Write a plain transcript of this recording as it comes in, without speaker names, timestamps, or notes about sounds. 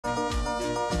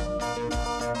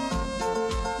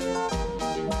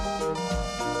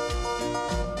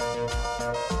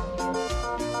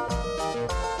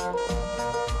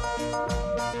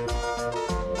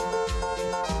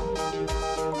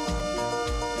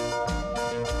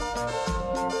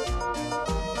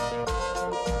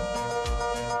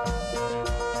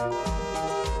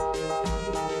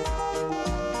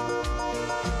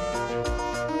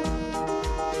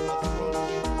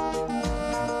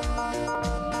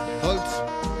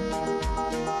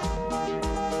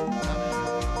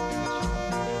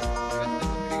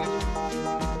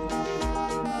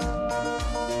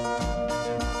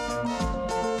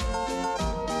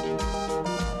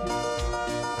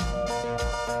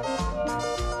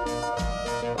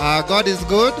God is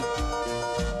good.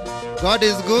 God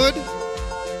is good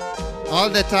all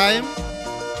the time.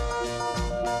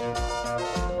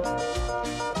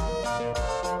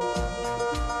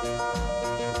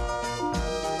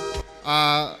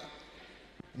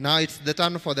 Now it's the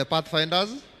turn for the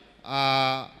Pathfinders. In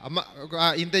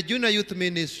the Junior Youth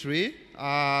Ministry,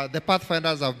 the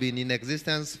Pathfinders have been in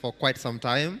existence for quite some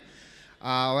time.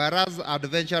 Whereas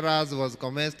Adventurers was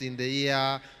commenced in the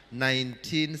year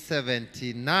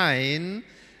 1979,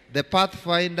 the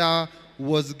Pathfinder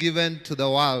was given to the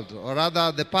world. Or rather,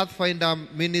 the Pathfinder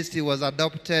ministry was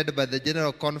adopted by the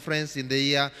General Conference in the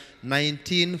year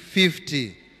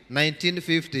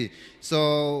 1950.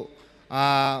 So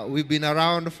we've been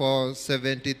around for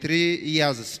 73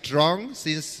 years strong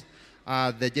since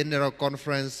the General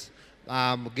Conference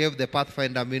gave the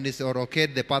Pathfinder ministry or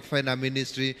okayed the Pathfinder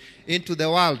ministry into the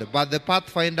world. But the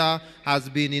Pathfinder has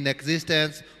been in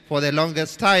existence for the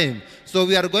longest time. So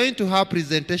we are going to have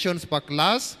presentations per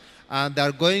class, and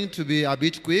they're going to be a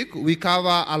bit quick. We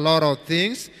cover a lot of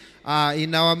things.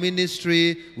 In our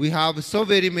ministry, we have so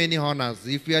very many honors.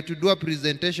 If we are to do a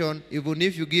presentation, even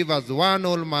if you give us one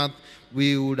whole month,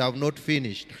 we would have not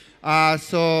finished. We are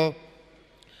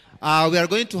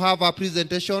going to have our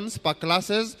presentations per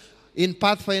classes. In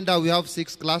Pathfinder, we have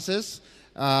 6 classes,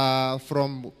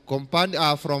 from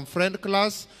friend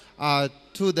class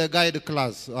to the guide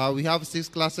class. We have 6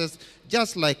 classes,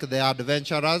 just like the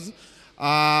Adventurers.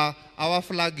 Our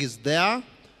flag is there.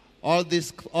 All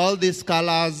these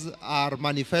colors are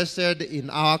manifested in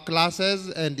our classes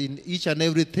and in each and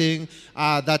everything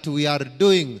that we are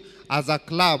doing as a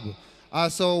club.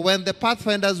 So when the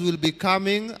Pathfinders will be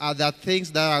coming, there are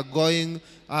things that are going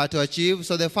to achieve.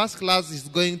 So the first class is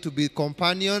going to be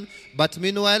companion, but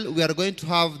meanwhile we are going to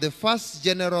have the first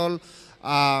general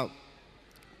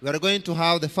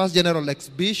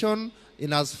exhibition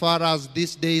in as far as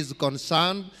this day is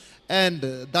concerned, and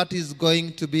that is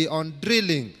going to be on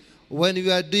drilling. When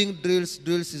we are doing drills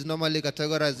is normally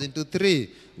categorized into 3.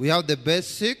 We have the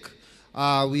basic,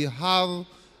 we have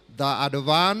the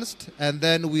advanced, and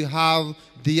then we have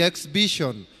the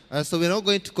exhibition. So we're not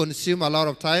going to consume a lot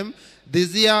of time.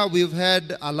 This year we've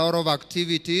had a lot of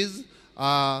activities.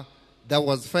 There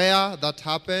was fair that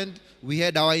happened. We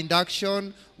had our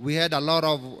induction. We had a lot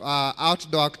of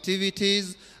outdoor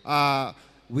activities.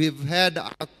 We've had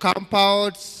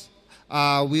campouts.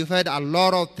 We've had a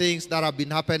lot of things that have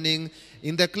been happening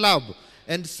in the club.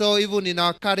 And so even in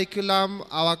our curriculum,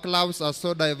 our clubs are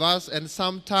so diverse, and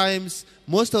sometimes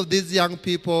most of these young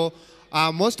people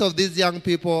are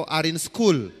in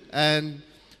school, and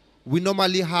we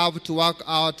normally have to work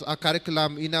out a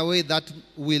curriculum in a way that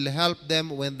will help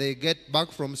them when they get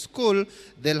back from school.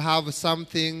 They'll have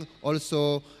something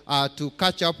also to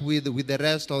catch up with the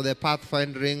rest of the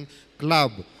Pathfinding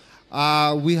club.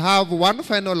 We have one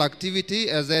final activity,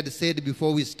 as I had said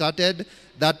before we started,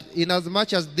 that in as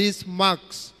much as this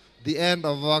marks the end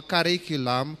of our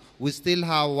curriculum, we still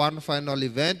have one final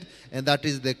event, and that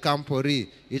is the Camporee.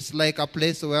 It's like a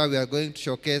place where we are going to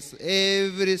showcase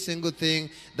every single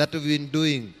thing that we've been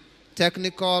doing.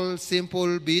 Technical,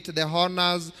 simple, be it the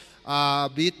honors,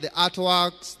 be it the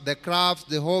artworks, the crafts,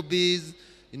 the hobbies,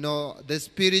 the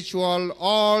spiritual,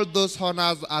 all those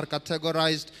honors are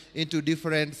categorized into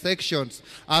different sections.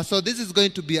 So this is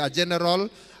going to be a general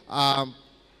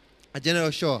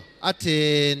show.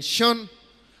 Attention,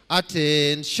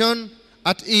 attention,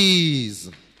 at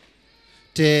ease.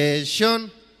 Tension,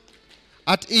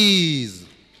 at ease.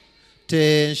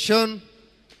 Tension.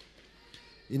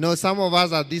 Some of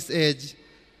us at this age,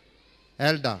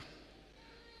 elder,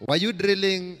 were you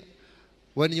drilling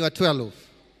when you were 12?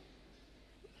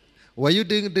 Were you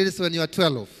doing drills when you were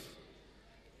 12?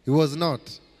 It was not.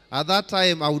 At that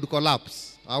time, I would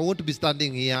collapse. I wouldn't be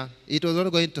standing here. It was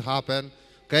not going to happen.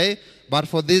 Okay? But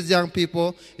for these young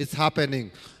people, it's happening.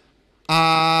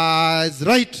 Eyes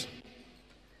right.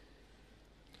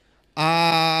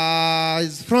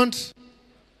 Eyes front.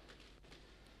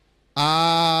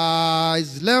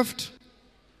 Eyes left.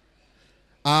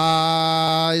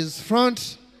 Eyes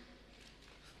front.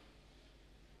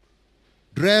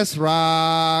 Dress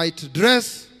right.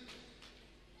 Dress.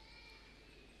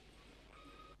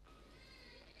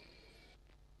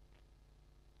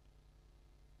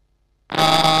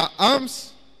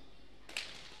 Arms.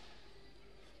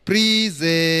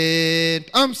 Present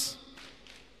arms.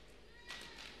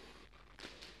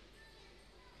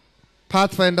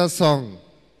 Pathfinder song.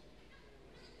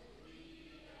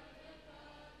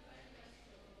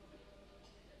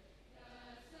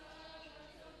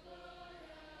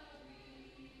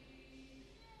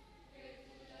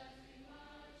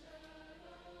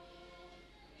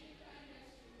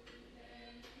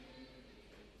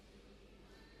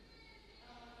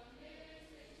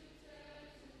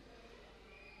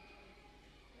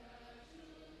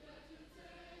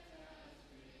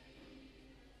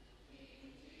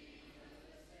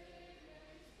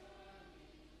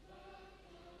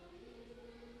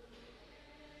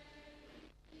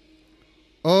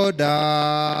 Order,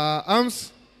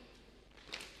 arms.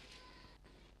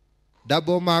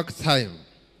 Double mark time.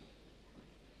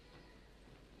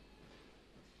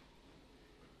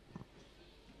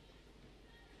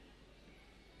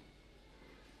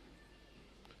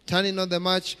 Turning on the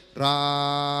march,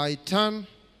 right turn.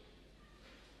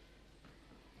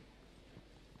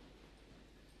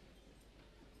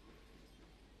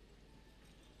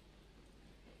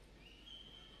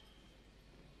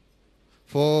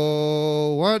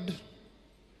 Forward.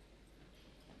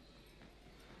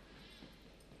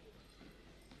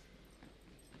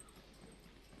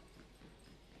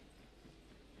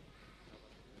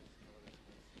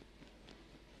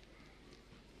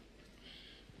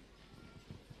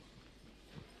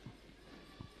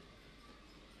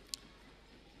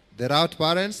 They're out,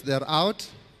 parents, they're out.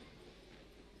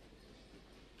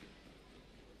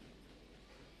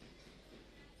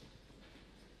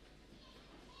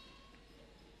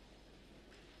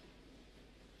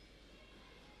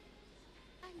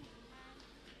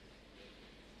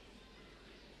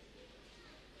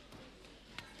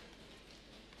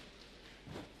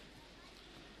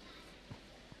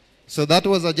 So that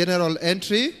was a general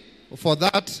entry. For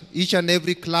that, each and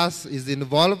every class is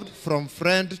involved from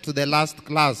friend to the last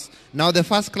class. Now the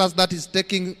first class that is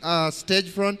taking stage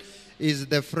front is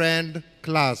the friend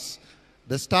class.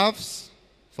 The staffs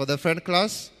for the friend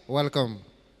class, welcome.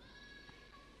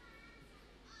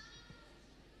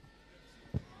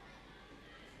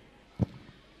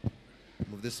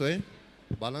 Move this way,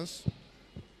 balance.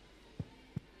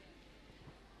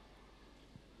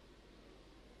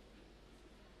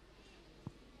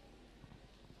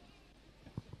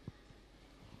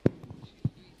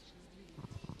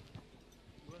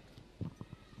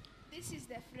 This is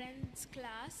the Friends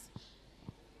class.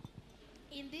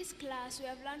 In this class, we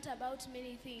have learned about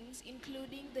many things,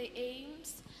 including the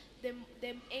aims, the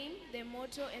aim, the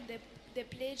motto, and the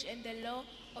pledge and the law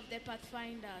of the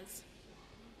Pathfinders.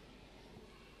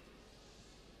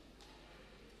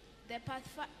 The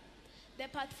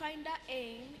Pathfinder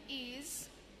aim is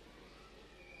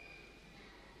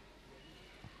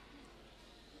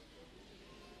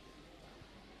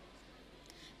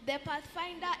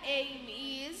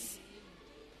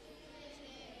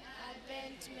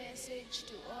Advent message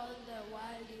to all the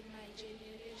world in my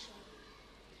generation.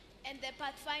 And the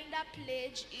Pathfinder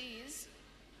pledge is,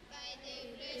 by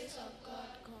the grace of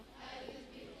God, I will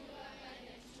be pure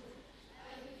and true.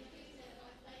 I will keep the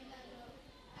Pathfinder law.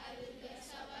 I will be a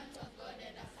servant of God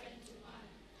and a friend to man.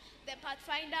 The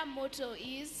Pathfinder motto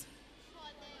is, for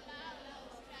the love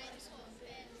of Christ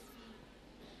compels me.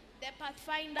 The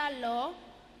Pathfinder law,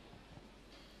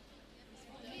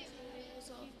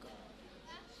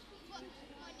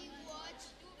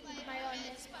 my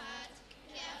honest part,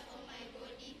 care for my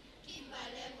body, keep a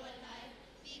level life,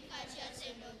 be courteous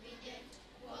and obedient,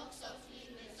 walk softly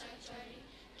in the sanctuary,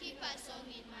 keep a song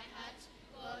in my heart,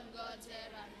 go on God's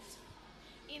errands.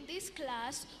 In this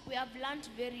class, we have learned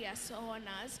various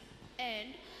honors,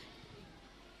 and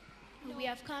we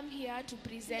have come here to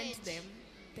present them.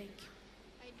 Thank you.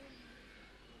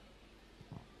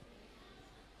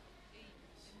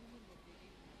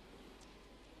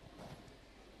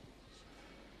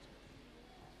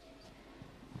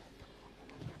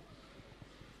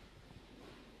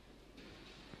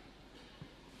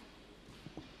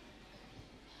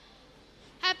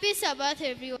 Happy Sabbath,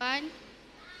 everyone.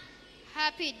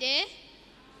 Happy day.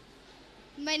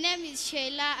 My name is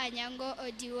Sheila Anyango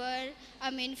Odiwar.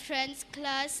 I'm in Friends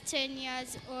class, 10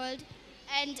 years old,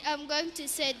 and I'm going to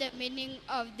say the meaning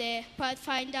of the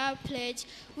Pathfinder pledge,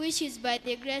 which is, by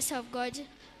the grace of God,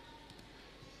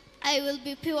 I will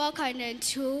be pure, kind, and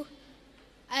true.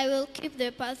 I will keep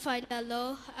the Pathfinder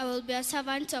law. I will be a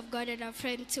servant of God and a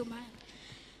friend to man.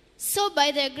 So by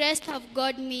the grace of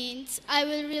God means I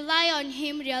will rely on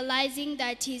Him, realizing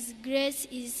that His grace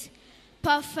is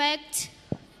perfect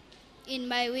in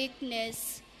my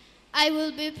weakness. I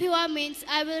will be pure means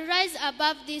I will rise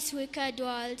above this wicked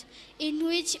world in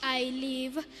which I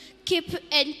live,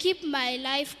 keep my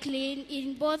life clean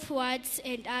in both words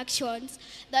and actions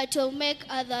that will make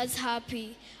others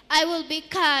happy. I will be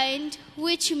kind,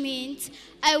 which means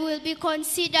I will be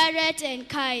considerate and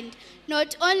kind,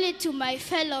 not only to my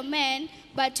fellow men,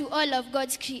 but to all of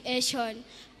God's creation.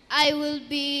 I will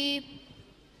be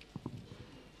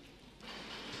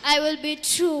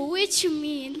true, which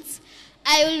means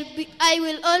I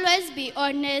will always be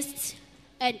honest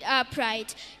and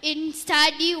upright in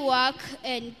study, work,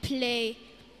 and play,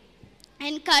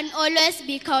 and can always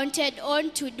be counted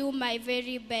on to do my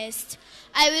very best.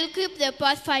 I will keep the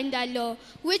Pathfinder law,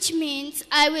 which means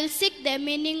I will seek the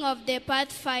meaning of the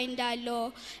Pathfinder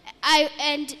law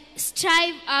and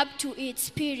strive up to its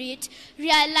spirit,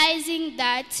 realizing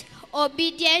that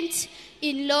obedience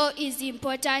in law is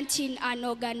important in an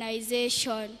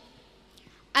organization.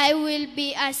 I will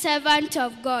be a servant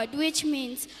of God, which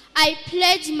means I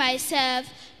pledge myself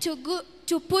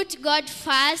to put God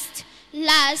first,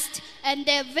 last, and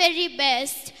the very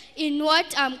best in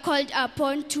what I'm called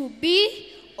upon to be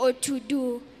or to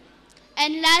do.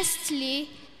 And lastly,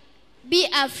 be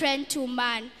a friend to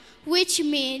man, which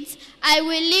means I will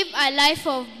live a life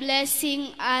of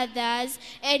blessing others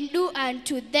and do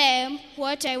unto them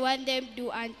what I want them to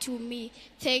do unto me.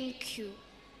 Thank you.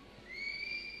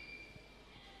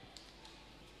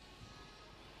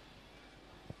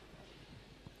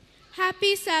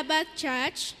 Happy Sabbath,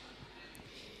 church.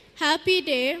 Happy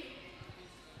day.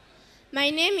 My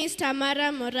name is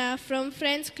Tamara Mora from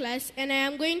Friends class, and I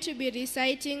am going to be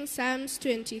reciting Psalms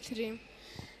 23.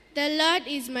 The Lord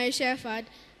is my shepherd,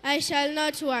 I shall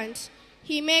not want.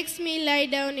 He makes me lie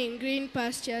down in green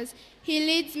pastures. He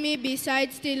leads me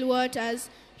beside still waters.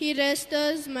 He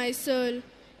restores my soul.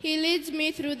 He leads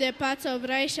me through the paths of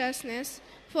righteousness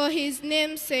for his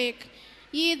name's sake.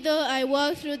 Yea, though I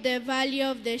walk through the valley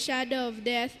of the shadow of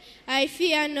death, I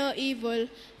fear no evil,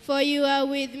 for you are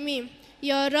with me.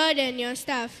 Your rod and your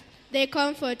staff, they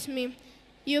comfort me.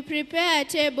 You prepare a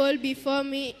table before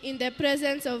me in the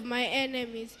presence of my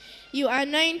enemies. You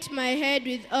anoint my head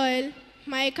with oil,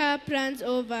 my cup runs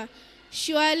over.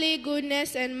 Surely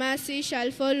goodness and mercy shall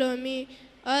follow me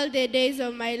all the days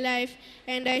of my life,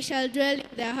 and I shall dwell in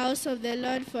the house of the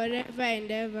Lord forever and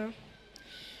ever.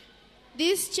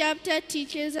 This chapter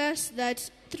teaches us that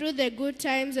through the good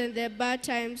times and the bad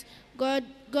times, God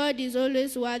is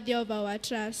always worthy of our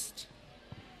trust.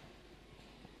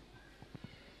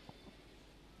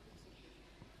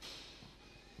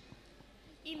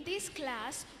 In this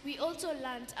class, we also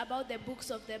learned about the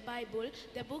books of the Bible,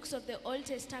 the books of the Old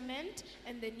Testament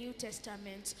and the New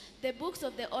Testament. The books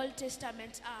of the Old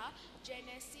Testament are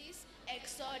Genesis,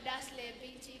 Exodus,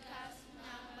 Leviticus,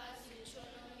 Numbers,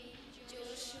 Deuteronomy,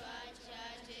 Joshua,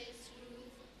 Judges,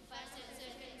 Ruth, 1st and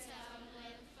 2nd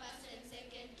Samuel, 1st and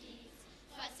 2nd Kings,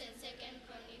 1st and 2nd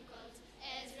Chronicles,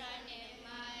 Ezra,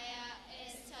 Nehemiah,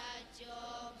 Esther,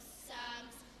 Job,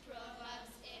 Psalms,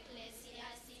 Proverbs,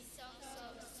 Ecclesiastes, Songs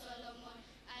of Solomon,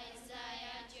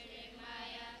 Isaiah,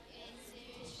 Jeremiah,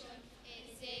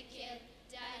 Ezekiel,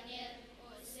 Daniel,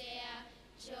 Hosea,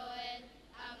 Joel,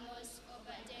 Amos,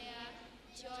 Obadiah,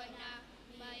 Jonah,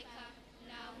 Micah,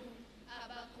 Nahum,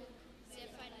 Habakkuk,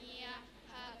 Zephaniah,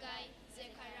 Haggai,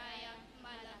 Zechariah,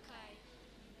 Malachi.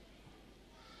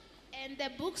 And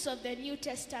the books of the New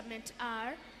Testament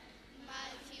are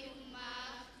Matthew,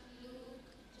 Mark, Luke,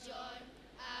 John,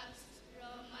 Acts,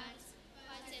 Romans,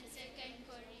 1st and 2nd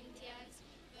Corinthians,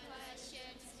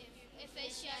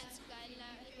 Ephesians,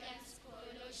 Galatians,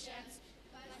 Colossians,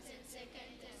 1st and 2nd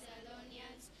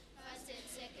Thessalonians, 1st and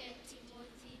 2nd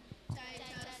Timothy,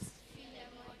 Titus,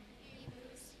 Philemon,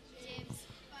 Hebrews, James,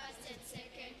 1st and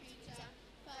 2nd Peter,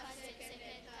 1st and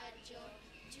 2nd, 3rd John,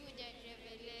 Jude and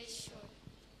Revelation.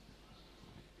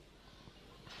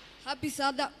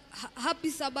 Happy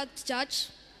Sabbath, church.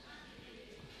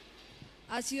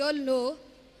 As you all know,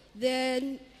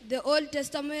 the Old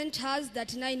Testament has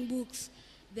 39 books,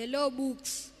 the law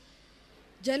books: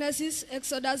 Genesis,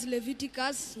 Exodus,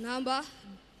 Leviticus,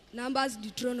 Numbers,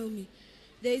 Deuteronomy.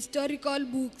 The historical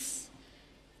books: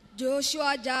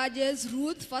 Joshua, Judges,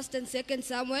 Ruth, 1st and 2nd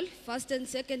Samuel, 1st and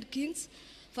 2nd Kings,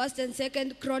 1st and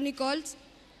 2nd Chronicles,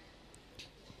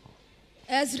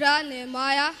 Ezra,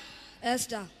 Nehemiah,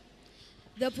 Esther.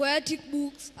 The poetic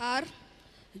books are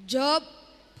Job,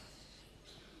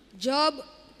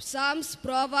 Psalms,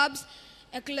 Proverbs,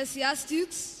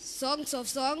 Ecclesiastes, Songs of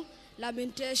Song,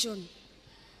 Lamentation.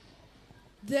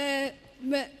 The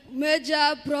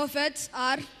major prophets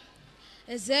are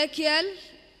Ezekiel,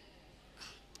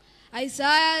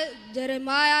 Isaiah,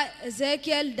 Jeremiah,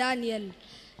 Ezekiel, Daniel.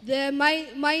 The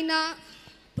minor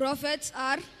prophets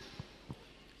are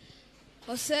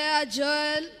Hosea,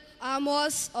 Joel,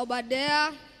 Amos,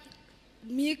 Obadiah,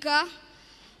 Micah,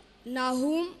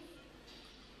 Nahum,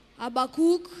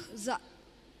 Habakkuk,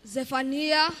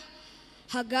 Zephaniah,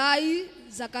 Haggai,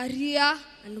 Zechariah,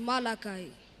 and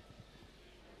Malachi.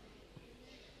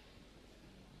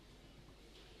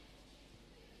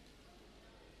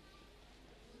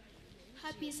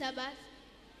 Happy Sabbath.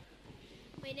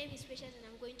 My name is Precious and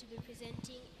I'm going to be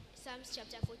presenting Psalms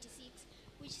chapter 46,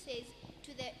 which says,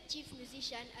 to the chief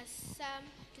musician, a psalm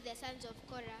to the sons of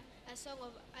Korah, a song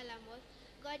of Alamoth.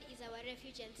 God is our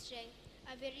refuge and strength,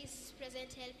 a very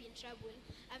present help in trouble,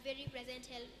 a very present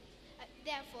help.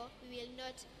 Therefore, we will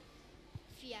not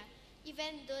fear.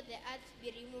 Even though the earth be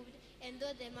removed, and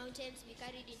though the mountains be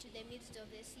carried into the midst of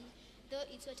the sea, though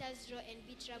its waters roar and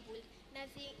be troubled,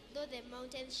 nothing, though the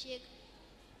mountains shake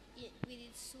with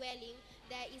its swelling,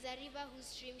 there is a river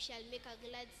whose stream shall make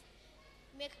glad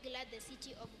the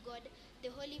city of God,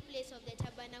 the holy place of the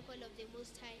tabernacle of the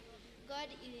Most High. God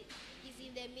is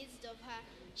in the midst of her,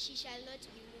 she shall not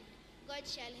be moved. God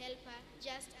shall help her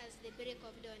just as the break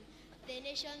of dawn. The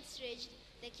nations raged,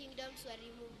 the kingdoms were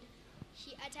removed.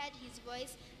 He uttered his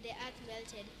voice, the earth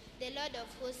melted. The Lord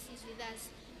of hosts is with us.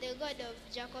 The God of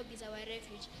Jacob is our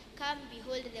refuge. Come,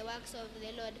 behold the works of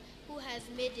the Lord, who has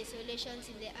made desolations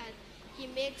in the earth. He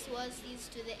makes wars cease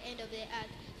to the end of the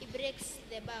earth. He breaks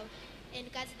the bow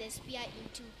and cuts the spear in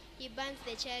two. He burns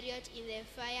the chariot in the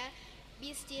fire.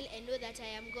 Be still and know that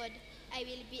I am God. I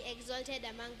will be exalted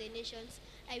among the nations.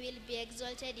 I will be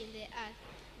exalted in the earth.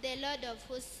 The Lord of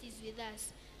hosts is with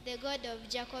us. The God of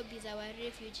Jacob is our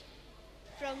refuge.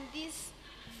 From this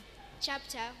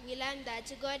chapter, we learn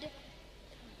that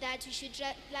we should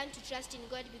learn to trust in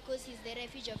God because He's the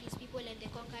refuge of His people and the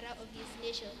conqueror of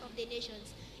the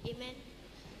nations. Amen.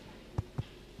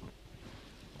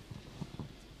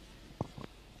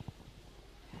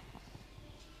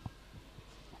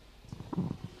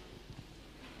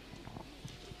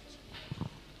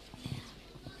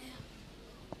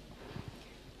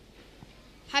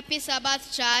 Happy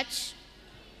Sabbath, church.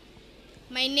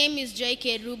 My name is Joy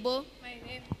Kerubo.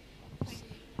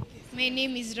 My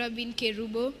name is Robin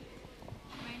Kerubo.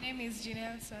 My name is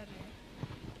Janelle Sare.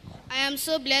 I am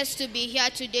so blessed to be here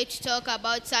today to talk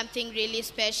about something really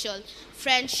special,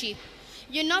 friendship.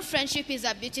 You know, friendship is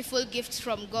a beautiful gift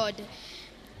from God,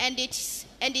 and it's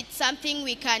something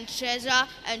we can treasure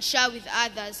and share with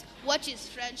others. What is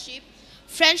friendship?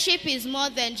 Friendship is more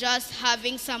than just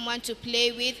having someone to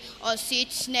play with or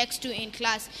sit next to in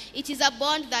class. It is a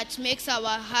bond that makes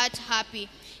our heart happy.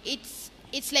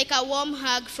 It's like a warm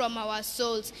hug from our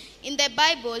souls. In the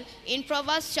Bible, in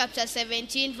Proverbs chapter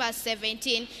 17, verse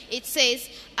 17, it says,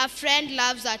 "A friend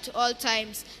loves at all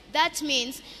times." That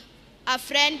means a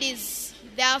friend is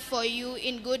there for you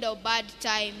in good or bad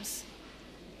times.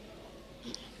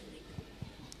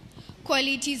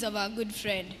 Qualities of a good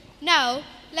friend. Now,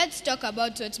 let's talk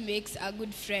about what makes a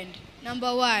good friend.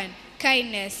 Number 1,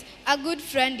 kindness. A good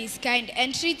friend is kind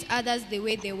and treats others the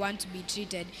way they want to be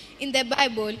treated. In the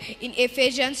Bible, in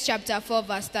Ephesians chapter 4,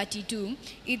 verse 32,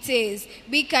 it says,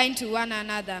 "Be kind to one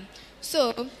another."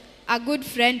 So, a good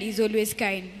friend is always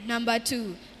kind. Number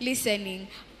 2, listening.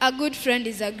 A good friend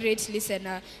is a great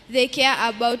listener. They care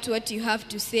about what you have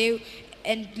to say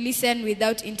and listen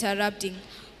without interrupting.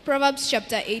 Proverbs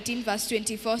chapter 18, verse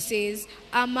 24 says,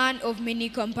 "A man of many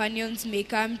companions may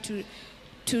come to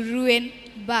ruin,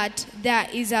 but there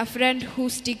is a friend who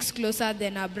sticks closer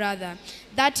than a brother."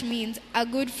 That means a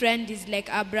good friend is like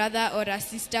a brother or a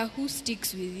sister who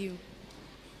sticks with you.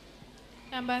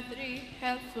 Number 3,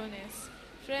 helpfulness.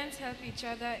 Friends help each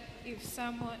other if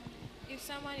someone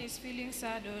is feeling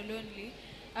sad or lonely.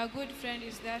 A good friend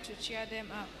is there to cheer them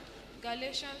up.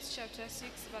 Galatians chapter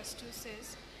 6, verse 2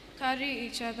 says, "Carry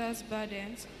each other's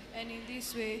burdens, and in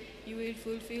this way you will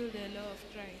fulfill the law of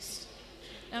Christ."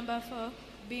 Number 4,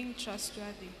 being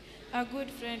trustworthy. A good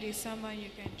friend is someone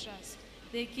you can trust.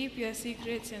 They keep your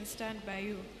secrets and stand by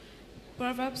you.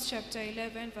 Proverbs chapter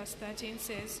 11, verse 13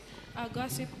 says, "A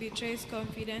gossip betrays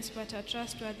confidence, but a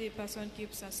trustworthy person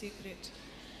keeps a secret."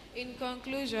 In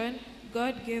conclusion,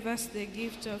 God gave us the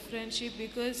gift of friendship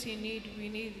because He knows we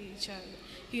need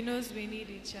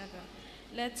each other.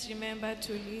 Let's remember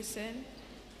to listen,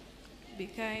 be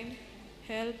kind,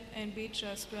 help, and be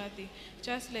trustworthy,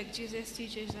 just like Jesus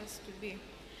teaches us to be.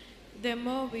 The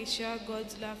more we share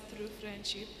God's love through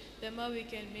friendship, the more we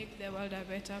can make the world a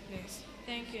better place.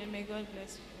 Thank you, and may God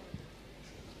bless you.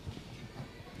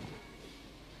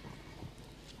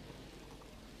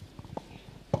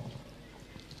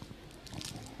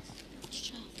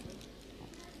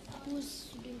 Who's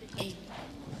doing the game?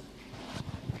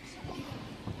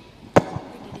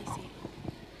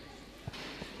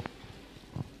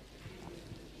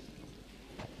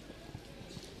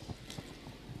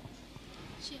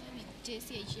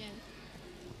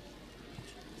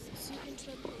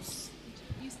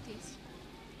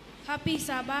 Happy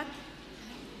Sabbath.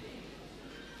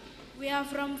 We are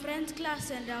from Friends class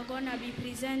and are going to be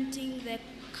presenting the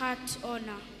cat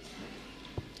owner.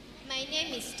 My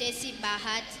name is Stacy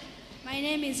Bahat. My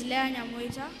name is Leah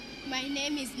Nyamoita. My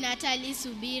name is Natalie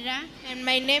Subira. And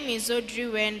my name is Audrey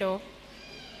Wendo.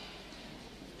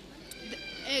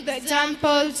 The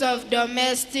examples of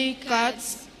domestic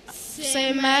cats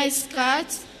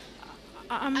semi-skirts,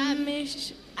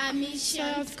 amish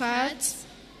skirts,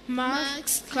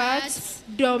 max skirts,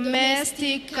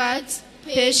 domestic skirts,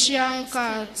 Persian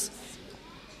skirts.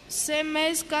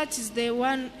 Semi-skirt is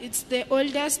it's the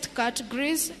oldest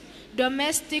categories.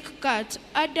 Domestic cut.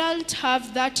 Adult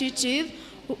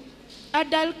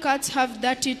cats have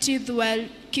 30 teeth while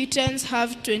kittens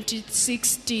have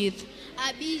 26 teeth.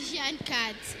 Abidjan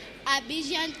cats.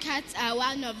 Abidjan cats are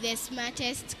one of the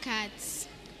smartest cats.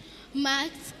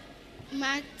 Max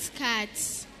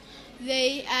cats.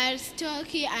 They are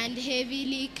stocky and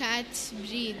heavily cut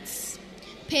breeds.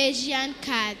 Persian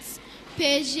cats.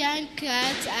 Persian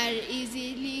cats are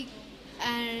easily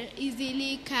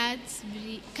cut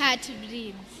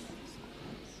breeds.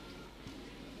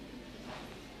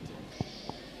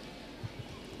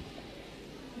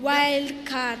 Wild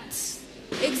cats.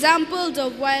 Examples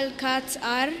of wild cats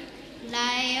are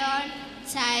Lion,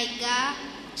 tiger,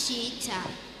 cheetah.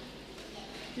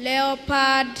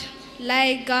 leopard,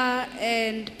 liger,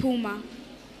 and puma.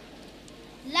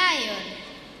 Lion.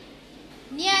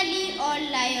 Nearly all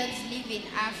lions live in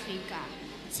Africa.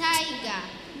 Tiger.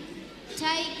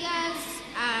 Tigers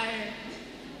are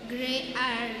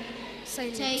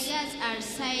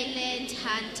silent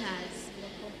hunters.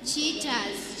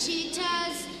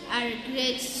 Cheetahs are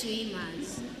great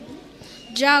swimmers.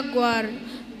 Jaguar.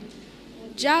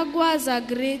 Jaguars are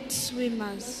great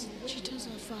swimmers. Cheetahs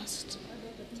are fast.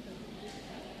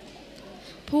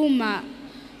 Puma.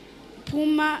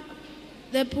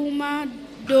 The puma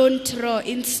don't roar.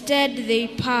 Instead, they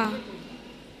purr.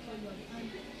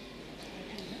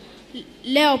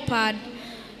 Leopard.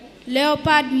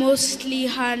 Leopard mostly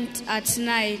hunt at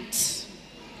night.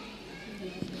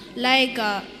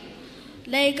 Liger.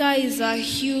 Liger is a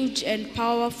huge and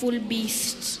powerful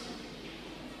beast.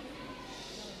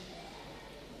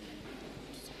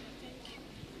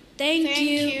 Thank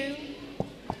you.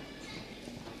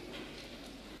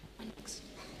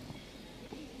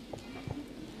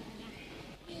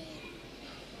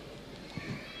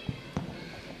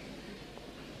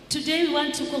 Today we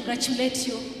want to congratulate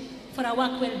you for a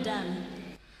work well done.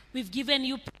 We've given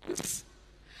you pins,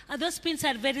 and those pins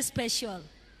are very special.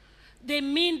 They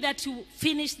mean that you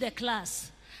finished the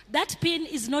class. That pin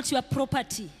is not your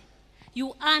property.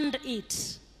 You earned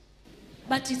it,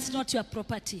 but it's not your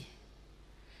property.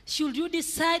 Should you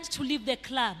decide to leave the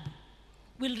club,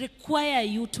 will require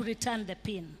you to return the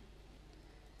pin,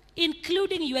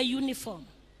 including your uniform.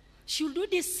 Should you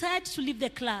decide to leave the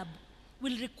club,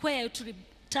 will require you to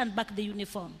return back the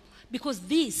uniform, because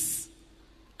these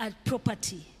are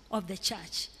property of the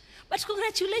church. But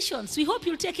congratulations. We hope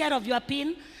you'll take care of your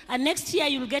pin, and next year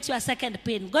you'll get your second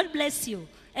pin. God bless you.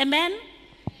 Amen.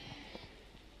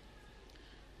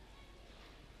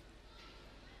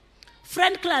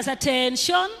 Friend class,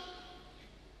 attention.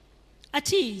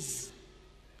 At ease.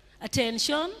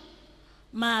 Attention.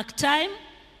 Mark time.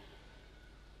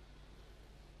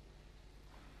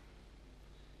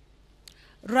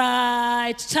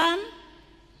 Right turn.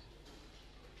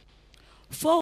 Forward.